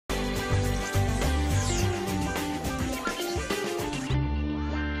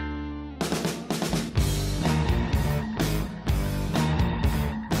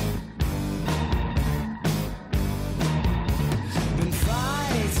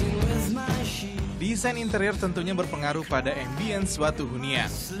Desain interior tentunya berpengaruh pada ambience suatu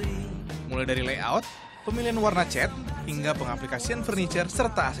hunian. Mulai dari layout, pemilihan warna cat, hingga pengaplikasian furniture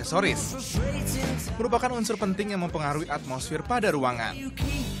serta aksesoris. Merupakan unsur penting yang mempengaruhi atmosfer pada ruangan.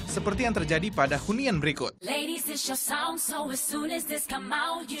 Seperti yang terjadi pada hunian berikut.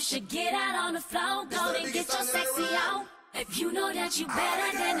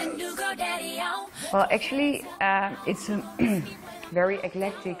 Well, actually, it's a very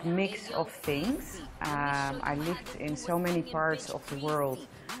eclectic mix of things. I lived in so many parts of the world,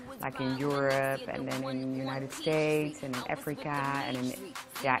 like in Europe, and then in the United States, and in Africa, and in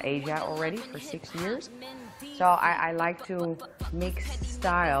Asia already for 6 years. So I like to mix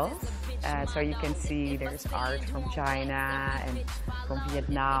styles. So you can see there's art from China and from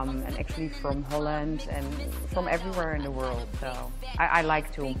Vietnam and actually from Holland and from everywhere in the world. So I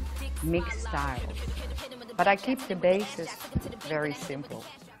like to mix styles. But I keep the basis very simple.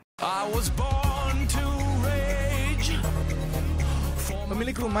 I was born to rage.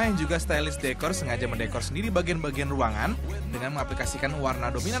 Pemilik rumah yang juga stylist dekor sengaja mendekor sendiri bagian-bagian ruangan dengan mengaplikasikan warna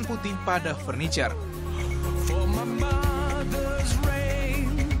dominan putih pada furniture.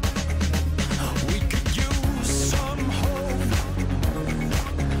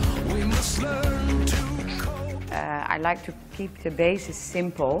 I like to keep the basis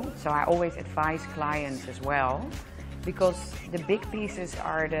simple, so I always advise clients as well, because the big pieces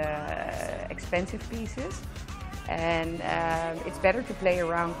are the expensive pieces, and it's better to play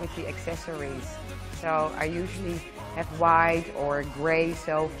around with the accessories. So I usually have white or gray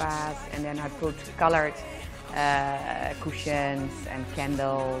sofas, and then I put colored cushions and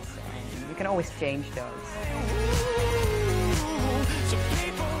candles, and you can always change those.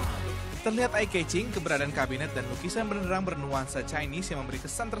 Terlihat eye-catching keberadaan kabinet dan lukisan benderang bernuansa Chinese yang memberi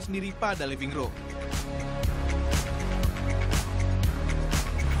kesan tersendiri pada living room.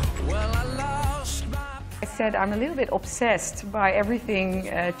 I said I'm a little bit obsessed by everything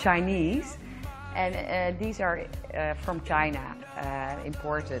Chinese, and these are from China,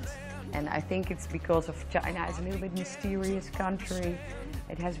 imported. And I think it's because of China is a little bit mysterious country.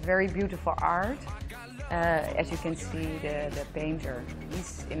 It has very beautiful art. As you can see, the painter,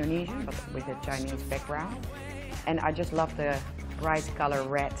 he's Indonesian, but with a Chinese background. And I just love the bright color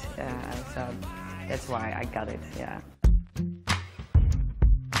red, so that's why I got it, yeah.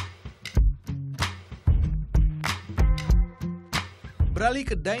 Beralih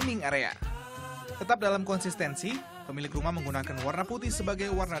ke dining area. Tetap dalam konsistensi, pemilik rumah menggunakan warna putih sebagai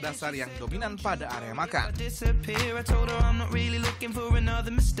warna dasar yang dominan pada area makan.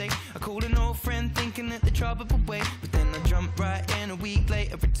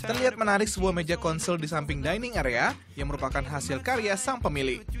 Terlihat menarik sebuah meja konsol di samping dining area yang merupakan hasil karya sang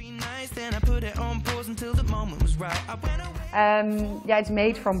pemilik. Yeah, it's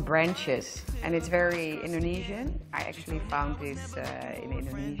made from branches, and it's very Indonesian. I actually found this in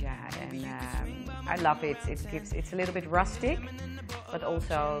Indonesia, and I love it. It's a little bit rustic, but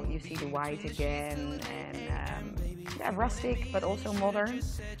also you see the white again, and yeah, rustic but also modern.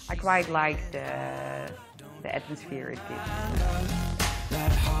 I quite like the atmosphere it gives.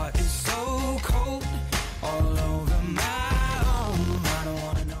 That heart is so cold all over my own.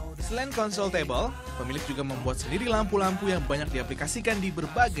 Selain konsol table, pemilik juga membuat sendiri lampu-lampu yang banyak diaplikasikan di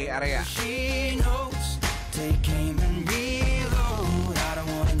berbagai area.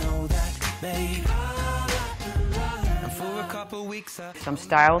 Some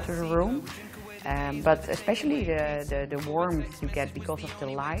style to the room, but especially the warmth you get because of the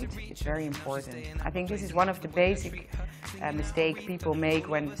light, it's very important. I think this is one of the basic mistakes people make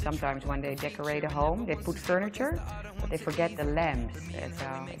sometimes when they decorate a home. They put furniture, but they forget the lamps. So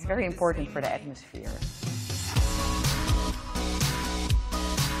it's very important for the atmosphere.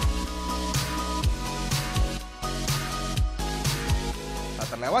 Tak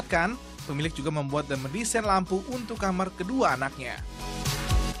terlewatkan, pemilik juga membuat dan mendesain lampu untuk kamar kedua anaknya.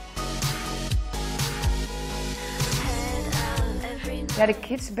 Yeah, the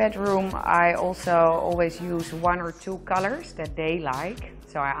kids' bedroom, I also always use 1 or 2 colors that they like.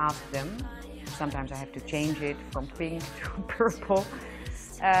 So I ask them. Sometimes I have to change it from pink to purple.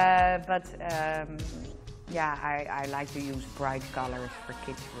 Yeah, I like to use bright colors for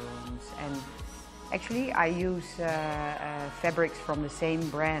kids' rooms. And actually, I use fabrics from the same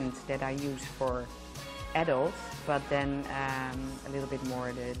brand that I use for adults, but then a little bit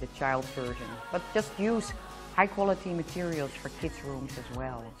more the child version. But just use high-quality materials for kids' rooms as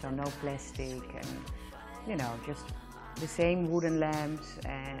well. So no plastic, and you know, just the same wooden lamps,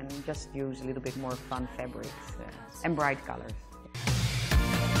 and just use a little bit more fun fabrics and bright colors.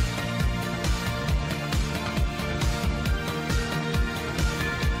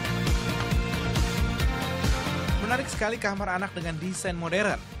 Menarik sekali kamar anak dengan desain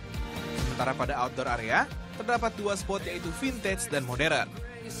modern. Sementara pada outdoor area, terdapat dua spot yaitu vintage dan modern.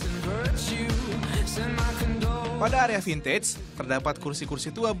 Pada area vintage, terdapat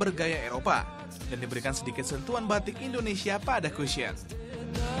kursi-kursi tua bergaya Eropa dan diberikan sedikit sentuhan batik Indonesia pada cushion.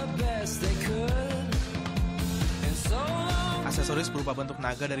 Aksesoris berupa bentuk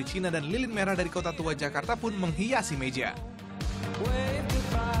naga dari Cina dan lilin merah dari kota tua Jakarta pun menghiasi meja.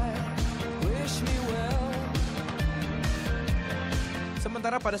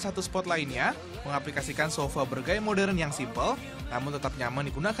 Sementara pada satu spot lainnya, mengaplikasikan sofa bergaya modern yang simpel, namun tetap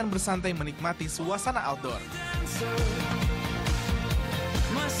nyaman digunakan bersantai menikmati suasana outdoor.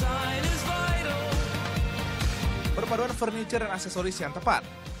 Perpaduan furniture dan aksesoris yang tepat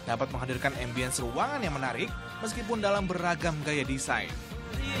dapat menghadirkan ambience ruangan yang menarik meskipun dalam beragam gaya desain.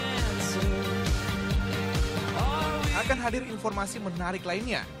 Akan hadir informasi menarik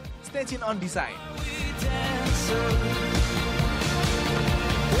lainnya. Stay tune on Dsign.